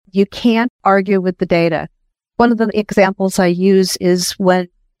You can't argue with the data. One of the examples I use is when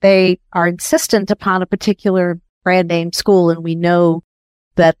they are insistent upon a particular brand name school and we know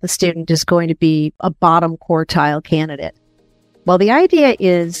that the student is going to be a bottom quartile candidate. Well, the idea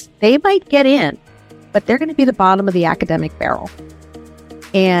is they might get in, but they're going to be the bottom of the academic barrel.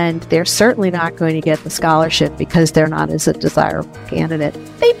 And they're certainly not going to get the scholarship because they're not as a desirable candidate.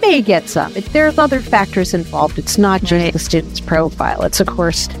 They may get some. There's other factors involved. It's not just the student's profile. It's, of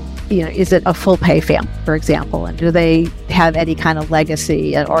course, is it a full pay family, for example? And do they have any kind of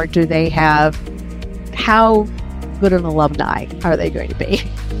legacy? Or do they have, how good an alumni are they going to be?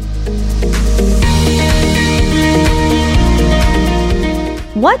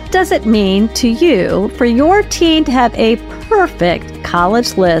 What does it mean to you for your teen to have a perfect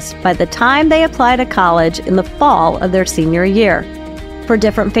college list by the time they apply to college in the fall of their senior year? For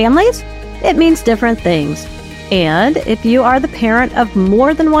different families, it means different things. And if you are the parent of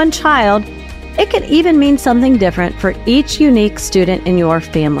more than one child, it can even mean something different for each unique student in your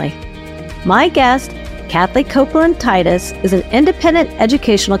family. My guest, Cathy Copeland Titus, is an independent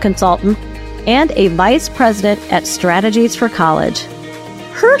educational consultant and a vice president at Strategies for College.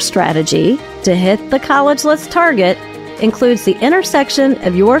 Her strategy to hit the college list target includes the intersection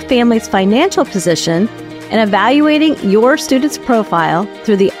of your family's financial position and evaluating your student's profile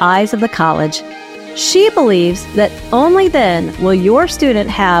through the eyes of the college. She believes that only then will your student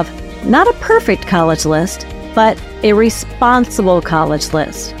have not a perfect college list, but a responsible college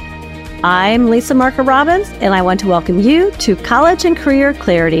list. I'm Lisa Marker Robbins, and I want to welcome you to College and Career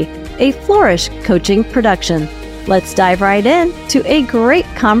Clarity, a Flourish coaching production. Let's dive right in to a great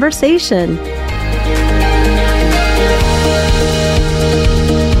conversation.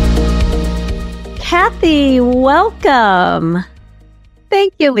 Cathy, welcome.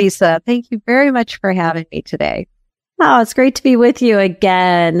 Thank you, Lisa. Thank you very much for having me today. Oh, it's great to be with you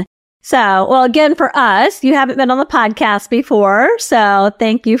again. Again, for us, you haven't been on the podcast before, so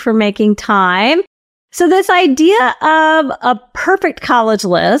thank you for making time. So this idea of a perfect college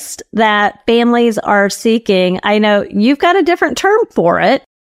list that families are seeking, I know you've got a different term for it.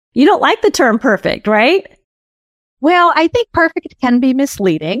 You don't like the term perfect, right? Well, I think perfect can be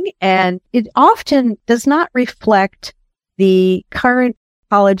misleading, and it often does not reflect the current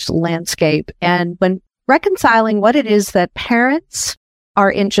college landscape. And when reconciling what it is that parents are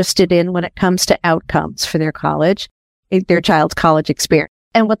interested in when it comes to outcomes for their child's college experience,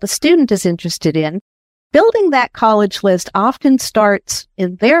 and what the student is interested in, building that college list often starts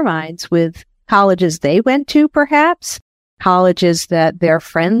in their minds with colleges they went to, perhaps, colleges that their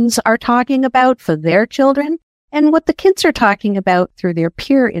friends are talking about for their children, and what the kids are talking about through their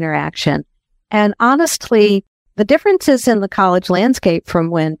peer interaction. And honestly, the differences in the college landscape from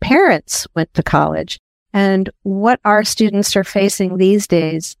when parents went to college and what our students are facing these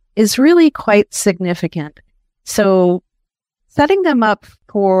days is really quite significant. So setting them up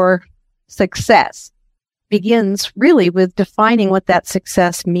for success begins really with defining what that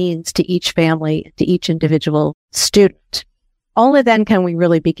success means to each family, to each individual student. Only then can we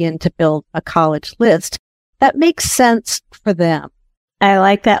really begin to build a college list that makes sense for them. I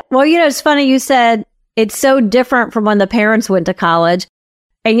like that. Well, it's funny you said it's so different from when the parents went to college.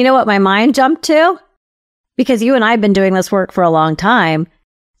 And you know what my mind jumped to? Because you and I have been doing this work for a long time.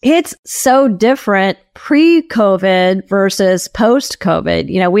 It's so different pre-COVID versus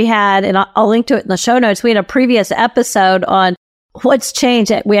post-COVID. We had, and I'll link to it in the show notes, we had a previous episode on what's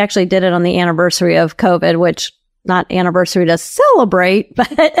changed. We actually did it on the anniversary of COVID, which not anniversary to celebrate, but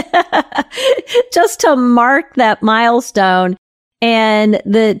just to mark that milestone. And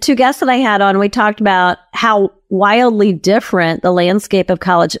the two guests that I had on, we talked about how wildly different the landscape of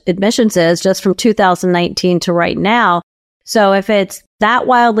college admissions is just from 2019 to right now. So if it's that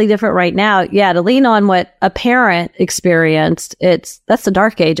wildly different right now, to lean on what a parent experienced, that's the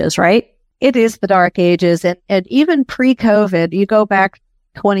dark ages, right? It is the dark ages. And even pre-COVID, you go back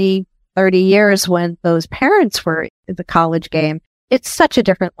 20, 30 years when those parents were in the college game, it's such a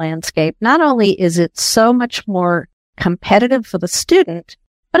different landscape. Not only is it so much more competitive for the student,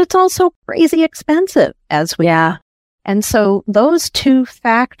 but it's also crazy expensive And so those two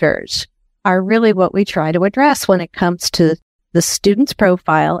factors are really what we try to address when it comes to the student's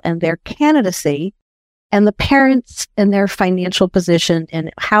profile and their candidacy, and the parents and their financial position and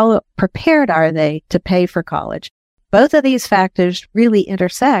how prepared are they to pay for college. Both of these factors really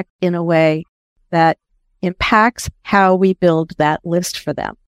intersect in a way that impacts how we build that list for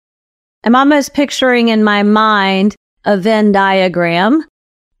them. I'm almost picturing in my mind a Venn diagram.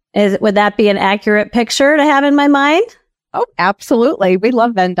 Would that be an accurate picture to have in my mind? Oh, absolutely. We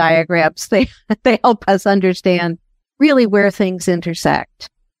love Venn diagrams. They help us understand really where things intersect.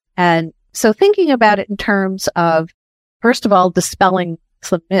 And so thinking about it in terms of, first of all, dispelling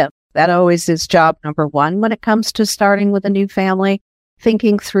some myth, that always is job number one when it comes to starting with a new family,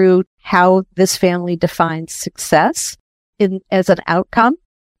 thinking through how this family defines success as an outcome.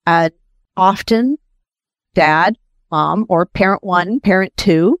 Often dad, mom, or parent one, parent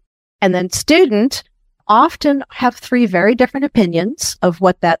two, and then student often have three very different opinions of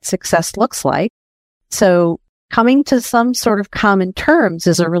what that success looks like. So coming to some sort of common terms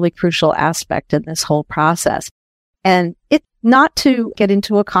is a really crucial aspect in this whole process. And it's not to get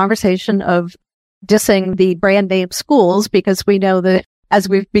into a conversation of dissing the brand name schools, because we know that, as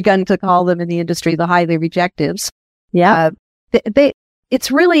we've begun to call them in the industry, the highly rejectives. Yeah.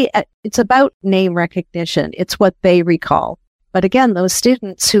 It's about name recognition. It's what they recall. But again, those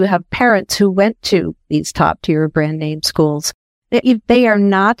students who have parents who went to these top tier brand name schools, they are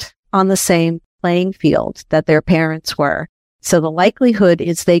not on the same playing field that their parents were. So the likelihood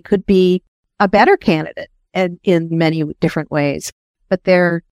is they could be a better candidate in many different ways, but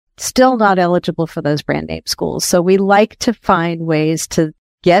they're still not eligible for those brand name schools. So we like to find ways to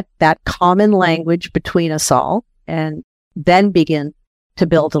get that common language between us all and then begin to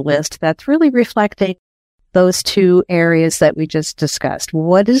build a list that's really reflecting those two areas that we just discussed.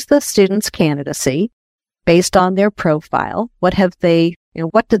 What is the student's candidacy based on their profile? What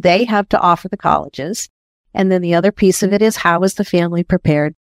do they have to offer the colleges? And then the other piece of it is, how is the family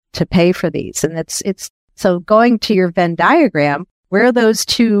prepared to pay for these? And it's so going to your Venn diagram, where those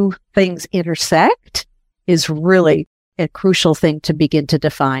two things intersect is really a crucial thing to begin to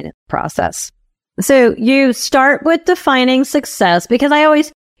define in the process. So you start with defining success, because I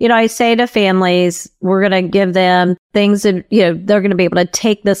always, I say to families, we're going to give them things that, they're going to be able to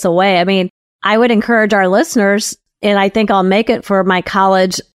take this away. I mean, I would encourage our listeners, and I think I'll make it for my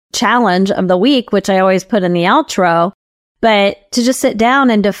college challenge of the week, which I always put in the outro, but to just sit down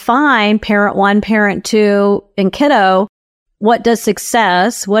and define parent one, parent two, and kiddo. What does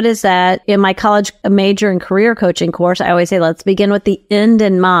success? What is that? In my college major and career coaching course, I always say, let's begin with the end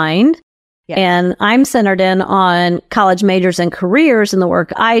in mind. Yes. And I'm centered in on college majors and careers in the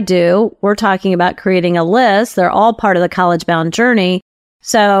work I do. We're talking about creating a list. They're all part of the college bound journey.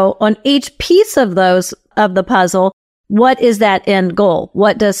 So on each piece of those of the puzzle, what is that end goal?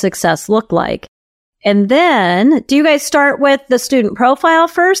 What does success look like? And then do you guys start with the student profile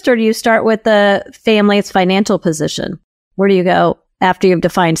first, or do you start with the family's financial position? Where do you go after you've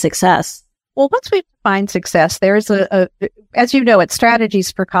defined success? Well, once we've defined success, there's as you know, at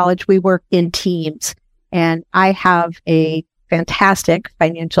Strategies for College, we work in teams. And I have a fantastic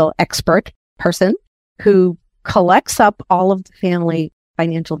financial expert person who collects up all of the family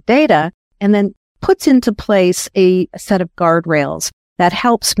financial data and then puts into place a set of guardrails that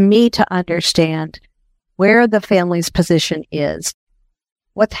helps me to understand where the family's position is.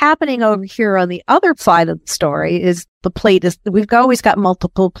 What's happening over here on the other side of the story is we've always got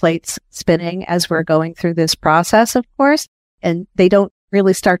multiple plates spinning as we're going through this process, of course, and they don't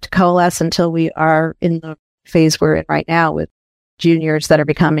really start to coalesce until we are in the phase we're in right now with juniors that are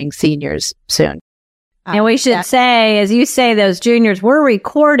becoming seniors soon. And we should say, as you say, those juniors, we're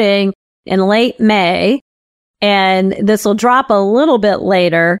recording in late May, and this will drop a little bit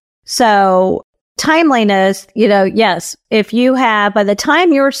later. So timeliness, yes, if you have, by the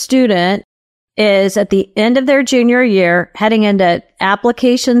time your student is at the end of their junior year, heading into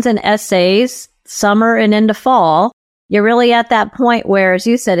applications and essays, summer and into fall, you're really at that point where, as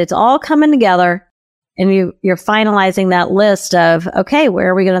you said, it's all coming together and you're finalizing that list of, okay, where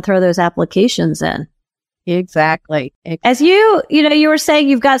are we going to throw those applications in? Exactly. As you were saying,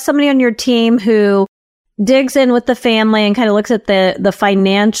 you've got somebody on your team who digs in with the family and kind of looks at the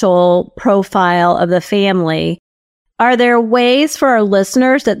financial profile of the family. Are there ways for our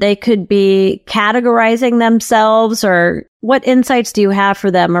listeners that they could be categorizing themselves, or what insights do you have for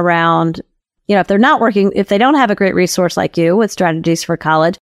them around, if they're not working, if they don't have a great resource like you with Strategies for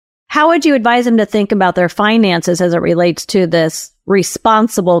College, how would you advise them to think about their finances as it relates to this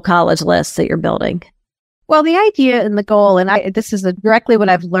responsible college list that you're building? Well, the idea and the goal, and this is directly what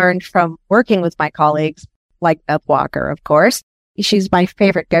I've learned from working with my colleagues, like Beth Walker, of course. She's my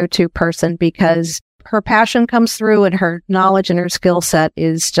favorite go-to person because her passion comes through and her knowledge and her skill set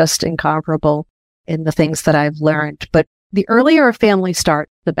is just incomparable in the things that I've learned. But the earlier a family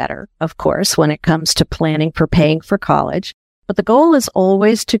starts, the better, of course, when it comes to planning for paying for college. But the goal is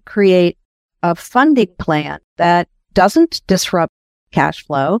always to create a funding plan that doesn't disrupt cash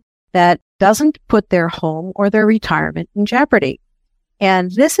flow, that doesn't put their home or their retirement in jeopardy.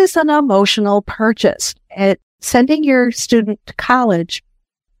 And this is an emotional purchase. Sending your student to college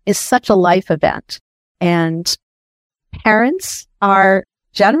is such a life event. And parents are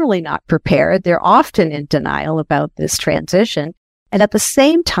generally not prepared. They're often in denial about this transition. And at the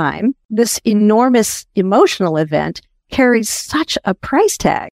same time, this enormous emotional event carries such a price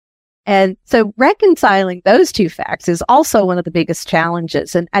tag. And so reconciling those two facts is also one of the biggest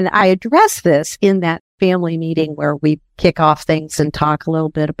challenges. And I address this in that family meeting where we kick off things and talk a little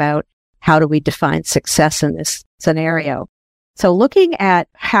bit about how do we define success in this scenario. So looking at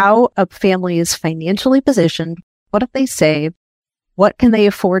how a family is financially positioned, what have they saved? What can they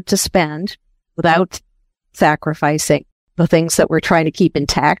afford to spend without sacrificing the things that we're trying to keep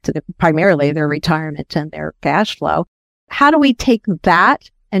intact, primarily their retirement and their cash flow? How do we take that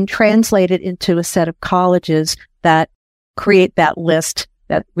and translate it into a set of colleges that create that list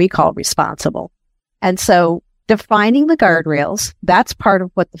that we call responsible? And so defining the guardrails, that's part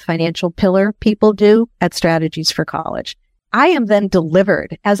of what the financial pillar people do at Strategies for College. I am then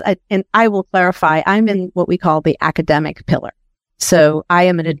delivered and I will clarify, I'm in what we call the academic pillar. So I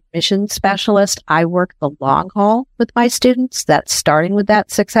am an admissions specialist. I work the long haul with my students. That's starting with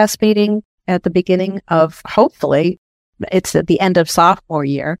that success meeting at the beginning of, hopefully, it's at the end of sophomore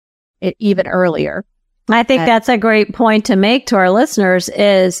year, even earlier. I think that's a great point to make to our listeners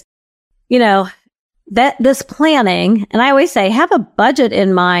is, that this planning, and I always say, have a budget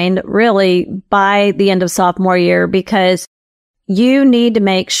in mind really by the end of sophomore year, because you need to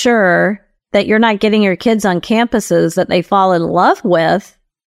make sure that you're not getting your kids on campuses that they fall in love with,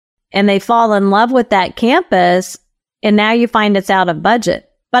 and they fall in love with that campus, and now you find it's out of budget.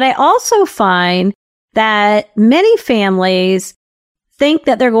 But I also find that many families think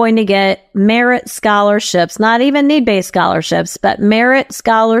that they're going to get merit scholarships, not even need-based scholarships, but merit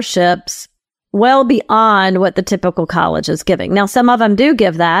scholarships well beyond what the typical college is giving. Now, some of them do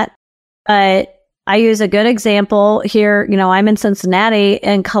give that, but I use a good example here. I'm in Cincinnati,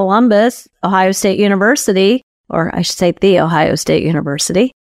 and Columbus, Ohio State University, or I should say The Ohio State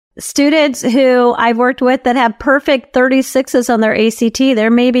University. Students who I've worked with that have perfect 36s on their ACT, they're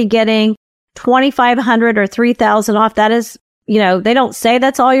maybe getting $2,500 or $3,000 off. That is, they don't say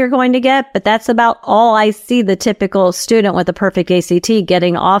that's all you're going to get, but that's about all I see the typical student with a perfect ACT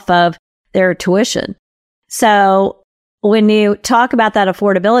getting off of their tuition. So when you talk about that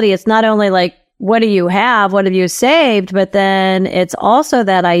affordability, it's not only like, what do you have? What have you saved? But then it's also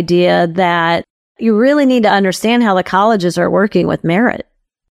that idea that you really need to understand how the colleges are working with merit.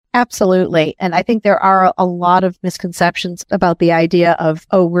 Absolutely. And I think there are a lot of misconceptions about the idea of,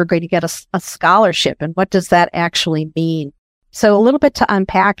 we're going to get a scholarship. And what does that actually mean? So a little bit to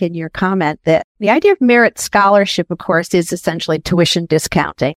unpack in your comment, that the idea of merit scholarship, of course, is essentially tuition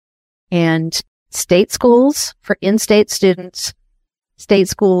discounting. And state schools for in-state students, state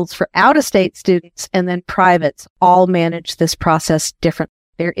schools for out-of-state students, and then privates all manage this process differently.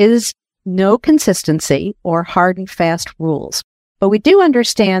 There is no consistency or hard and fast rules. But we do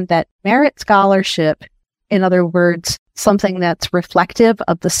understand that merit scholarship, in other words, something that's reflective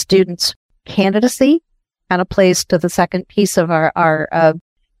of the student's candidacy, kind of plays to the second piece of our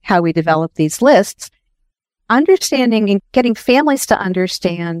how we develop these lists. Understanding and getting families to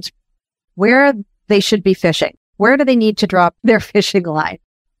understand where they should be fishing. Where do they need to drop their fishing line?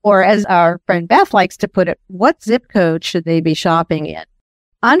 Or as our friend Beth likes to put it, what zip code should they be shopping in?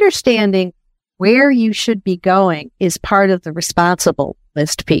 Understanding where you should be going is part of the responsible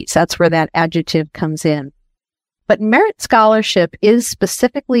list piece. That's where that adjective comes in. But merit scholarship is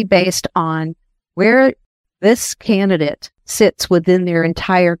specifically based on where this candidate sits within their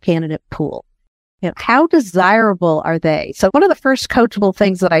entire candidate pool. How desirable are they? So one of the first coachable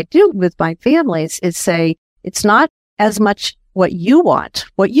things that I do with my families is say, it's not as much what you want.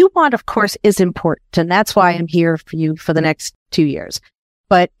 What you want, of course, is important. And that's why I'm here for you for the next 2 years.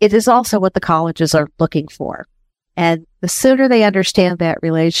 But it is also what the colleges are looking for. And the sooner they understand that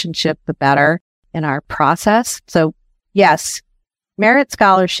relationship, the better in our process. So yes, merit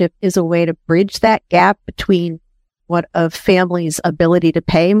scholarship is a way to bridge that gap between what a family's ability to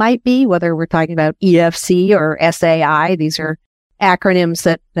pay might be, whether we're talking about EFC or SAI. These are acronyms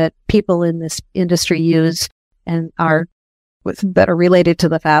that people in this industry use and that are related to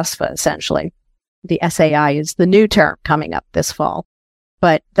the FAFSA, essentially. The SAI is the new term coming up this fall.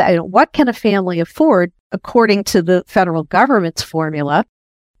 But what can a family afford according to the federal government's formula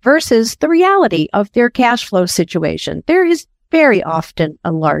versus the reality of their cash flow situation? There is very often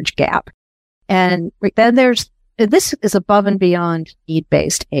a large gap. And then this is above and beyond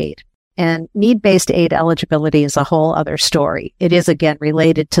need-based aid. And need-based aid eligibility is a whole other story. It is, again,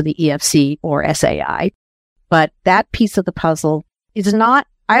 related to the EFC or SAI. But that piece of the puzzle is not,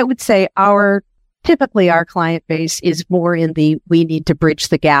 I would say, typically our client base is more in the we need to bridge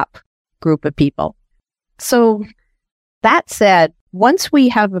the gap group of people. So that said, once we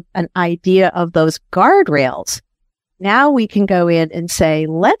have an idea of those guardrails, now we can go in and say,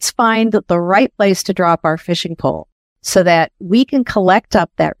 let's find the right place to drop our fishing pole so that we can collect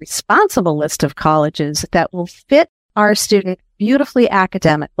up that responsible list of colleges that will fit our student beautifully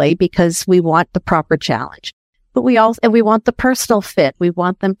academically because we want the proper challenge. But we want the personal fit. We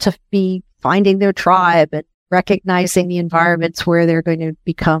want them to be finding their tribe and recognizing the environments where they're going to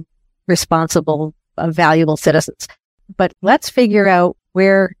become responsible, valuable citizens. But let's figure out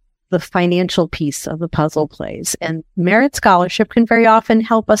where the financial piece of the puzzle plays. And merit scholarship can very often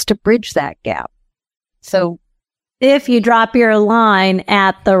help us to bridge that gap. So if you drop your line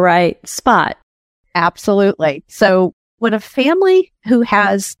at the right spot. Absolutely. So when a family who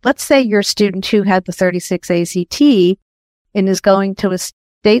has, let's say your student who had the 36 ACT and is going to a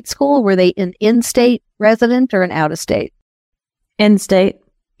state school, were they an in-state resident or an out-of-state? In-state.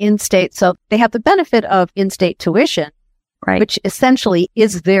 In-state. So they have the benefit of in-state tuition, right, which essentially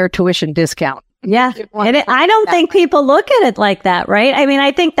is their tuition discount. Yeah. I don't think people look at it like that, right? I mean,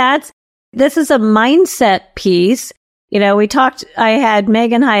 I think this is a mindset piece. You know, I had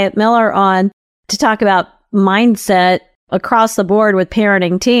Megan Hyatt Miller on to talk about mindset across the board with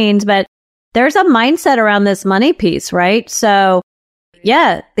parenting teens, but there's a mindset around this money piece, right? So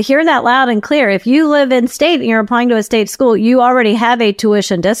yeah, hear that loud and clear. If you live in state and you're applying to a state school, you already have a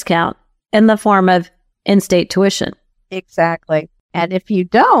tuition discount in the form of in-state tuition. Exactly. And if you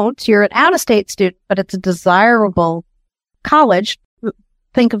don't, you're an out-of-state student, but it's a desirable college.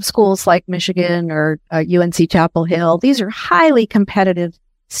 Think of schools like Michigan or UNC Chapel Hill. These are highly competitive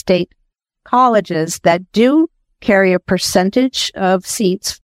state colleges that do carry a percentage of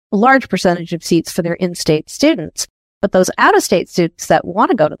seats, a large percentage of seats for their in-state students. But those out-of-state students that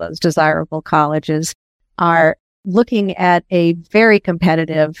want to go to those desirable colleges are looking at a very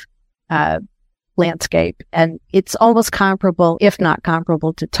competitive landscape. And it's almost comparable, if not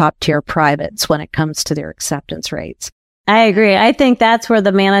comparable, to top-tier privates when it comes to their acceptance rates. I agree. I think that's where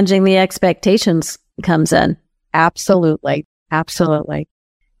the managing the expectations comes in. Absolutely. Absolutely.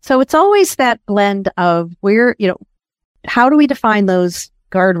 So it's always that blend of how do we define those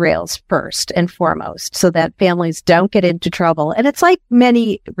guardrails first and foremost so that families don't get into trouble? And it's like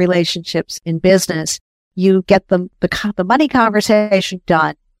many relationships in business. You get the money conversation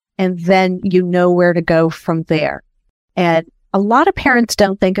done, and then you know where to go from there. And a lot of parents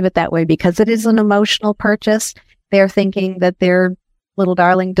don't think of it that way because it is an emotional purchase. They're thinking that their little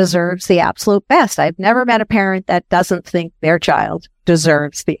darling deserves the absolute best. I've never met a parent that doesn't think their child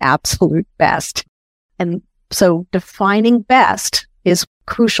deserves the absolute best. And so defining best is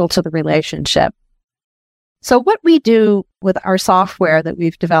crucial to the relationship. So what we do with our software that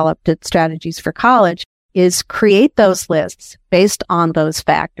we've developed at Strategies for College is create those lists based on those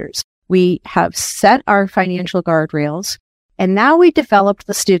factors. We have set our financial guardrails, and now we developed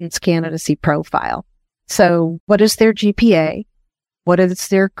the student's candidacy profile. So what is their GPA? What is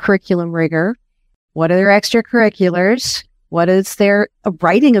their curriculum rigor? What are their extracurriculars? What is their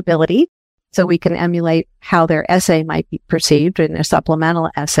writing ability? So we can emulate how their essay might be perceived in their supplemental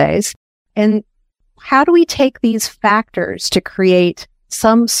essays. And how do we take these factors to create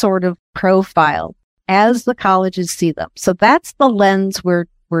some sort of profile as the colleges see them? So that's the lens we're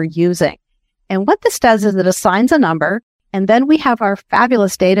using. And what this does is it assigns a number, and then we have our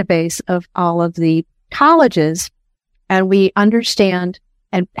fabulous database of all of the colleges, and we understand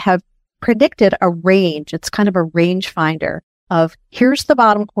and have predicted a range. It's kind of a range finder of here's the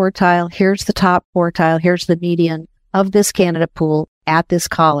bottom quartile, here's the top quartile, here's the median of this candidate pool at this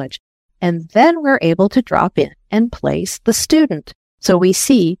college. And then we're able to drop in and place the student. So we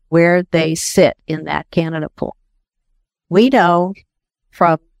see where they sit in that candidate pool. We know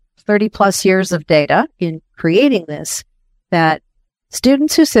from 30 plus years of data in creating this that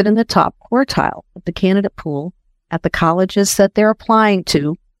students who sit in the top quartile of the candidate pool at the colleges that they're applying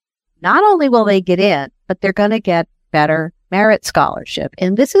to, not only will they get in, but they're going to get better merit scholarship.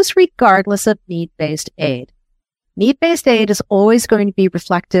 And this is regardless of need-based aid. Need-based aid is always going to be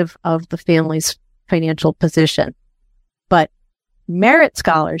reflective of the family's financial position. But merit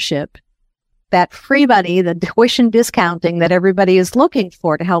scholarship, that free money, the tuition discounting that everybody is looking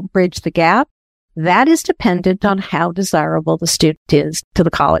for to help bridge the gap, that is dependent on how desirable the student is to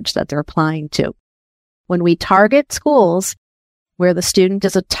the college that they're applying to. When we target schools where the student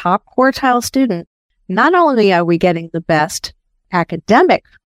is a top quartile student, not only are we getting the best academic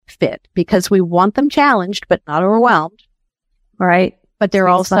fit because we want them challenged but not overwhelmed, right? But they're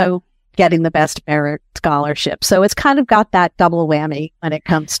also getting the best merit scholarship. So it's kind of got that double whammy when it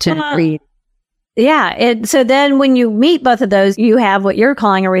comes to reading. Yeah. So then when you meet both of those, you have what you're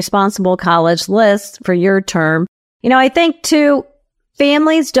calling a responsible college list for your term. You know, I think too,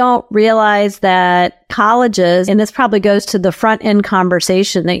 families don't realize that colleges, and this probably goes to the front end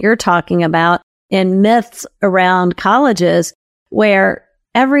conversation that you're talking about and myths around colleges, where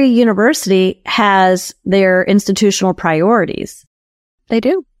every university has their institutional priorities. They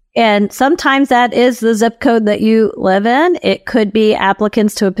do. And sometimes that is the zip code that you live in. It could be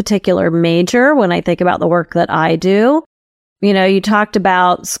applicants to a particular major when I think about the work that I do. You know, you talked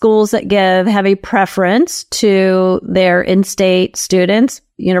about schools that give heavy preference to their in-state students.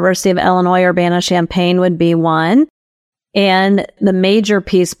 University of Illinois, Urbana-Champaign would be one. And the major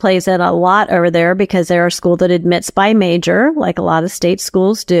piece plays in a lot over there because they're a school that admits by major, like a lot of state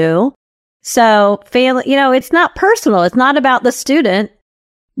schools do. So, it's not personal. It's not about the student.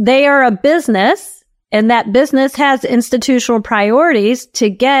 They are a business, and that business has institutional priorities to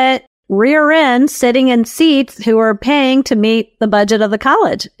get rear end sitting in seats who are paying to meet the budget of the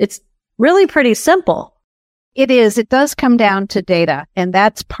college. It's really pretty simple. It is. It does come down to data. And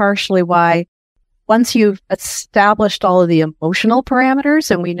that's partially why once you've established all of the emotional parameters,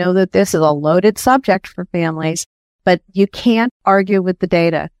 and we know that this is a loaded subject for families, but you can't argue with the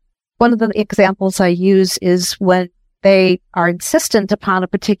data. One of the examples I use is when they are insistent upon a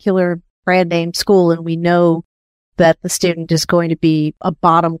particular brand name school, and we know that the student is going to be a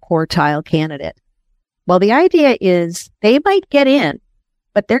bottom quartile candidate. Well, the idea is they might get in,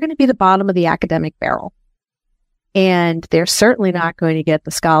 but they're going to be the bottom of the academic barrel. And they're certainly not going to get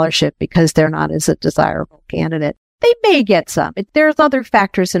the scholarship because they're not as a desirable candidate. They may get some. There's other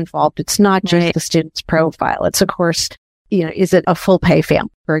factors involved. It's not just the student's profile. It's, of course, is it a full pay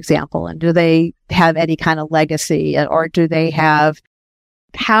family, for example? And do they have any kind of legacy? Or do they have,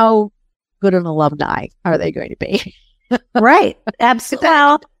 how good an alumni are they going to be? Right. Absolutely.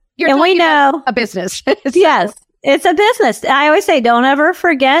 Well, and we know a business. Yes, it's a business. I always say, don't ever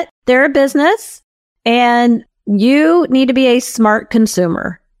forget they're a business and you need to be a smart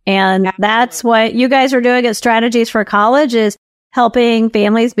consumer. And Absolutely. That's what you guys are doing at Strategies for College, is helping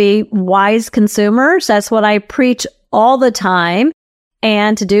families be wise consumers. That's what I preach all the time.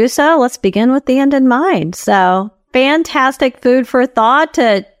 And to do so, let's begin with the end in mind. So fantastic food for thought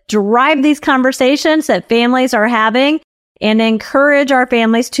to drive these conversations that families are having and encourage our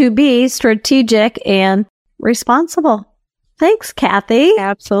families to be strategic and responsible. Thanks, Cathy.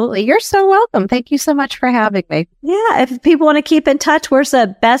 Absolutely. You're so welcome. Thank you so much for having me. Yeah. If people want to keep in touch, where's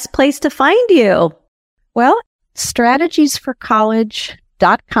the best place to find you? Well,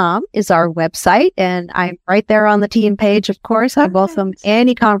 strategiesforcollege.com is our website, and I'm right there on the team page, of course. I welcome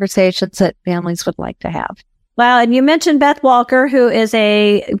any conversations that families would like to have. Well, and you mentioned Beth Walker, who is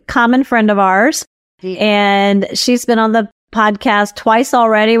a common friend of ours, and she's been on the podcast twice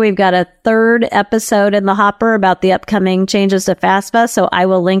already. We've got a third episode in the hopper about the upcoming changes to FAFSA, so I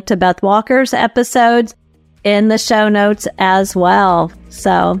will link to Beth Walker's episodes in the show notes as well.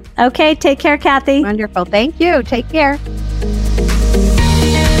 So, okay, take care, Cathy. Wonderful. Thank you. Take care.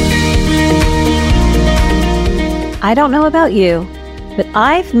 I don't know about you, but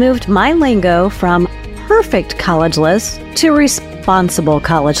I've moved my lingo from perfect college list to responsible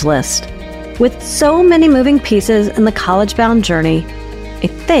college list. With so many moving pieces in the college-bound journey, I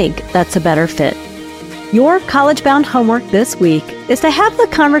think that's a better fit. Your college-bound homework this week is to have the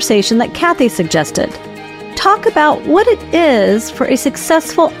conversation that Cathy suggested. Talk about what it is for a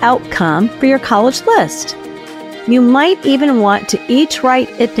successful outcome for your college list. You might even want to each write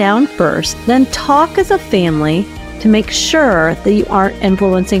it down first, then talk as a family to make sure that you aren't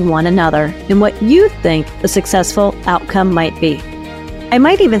influencing one another in what you think a successful outcome might be. I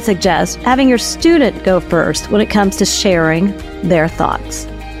might even suggest having your student go first when it comes to sharing their thoughts.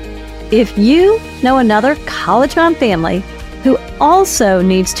 If you know another college-bound family who also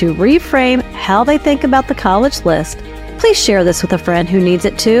needs to reframe how they think about the college list, please share this with a friend who needs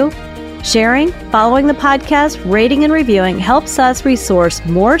it too. Sharing, following the podcast, rating, and reviewing helps us resource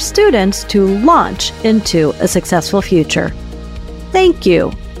more students to launch into a successful future. Thank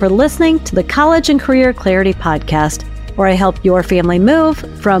you for listening to the College and Career Clarity Podcast, where I help your family move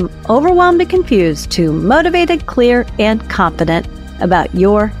from overwhelmed and confused to motivated, clear, and confident about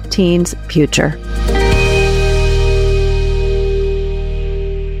your teen's future.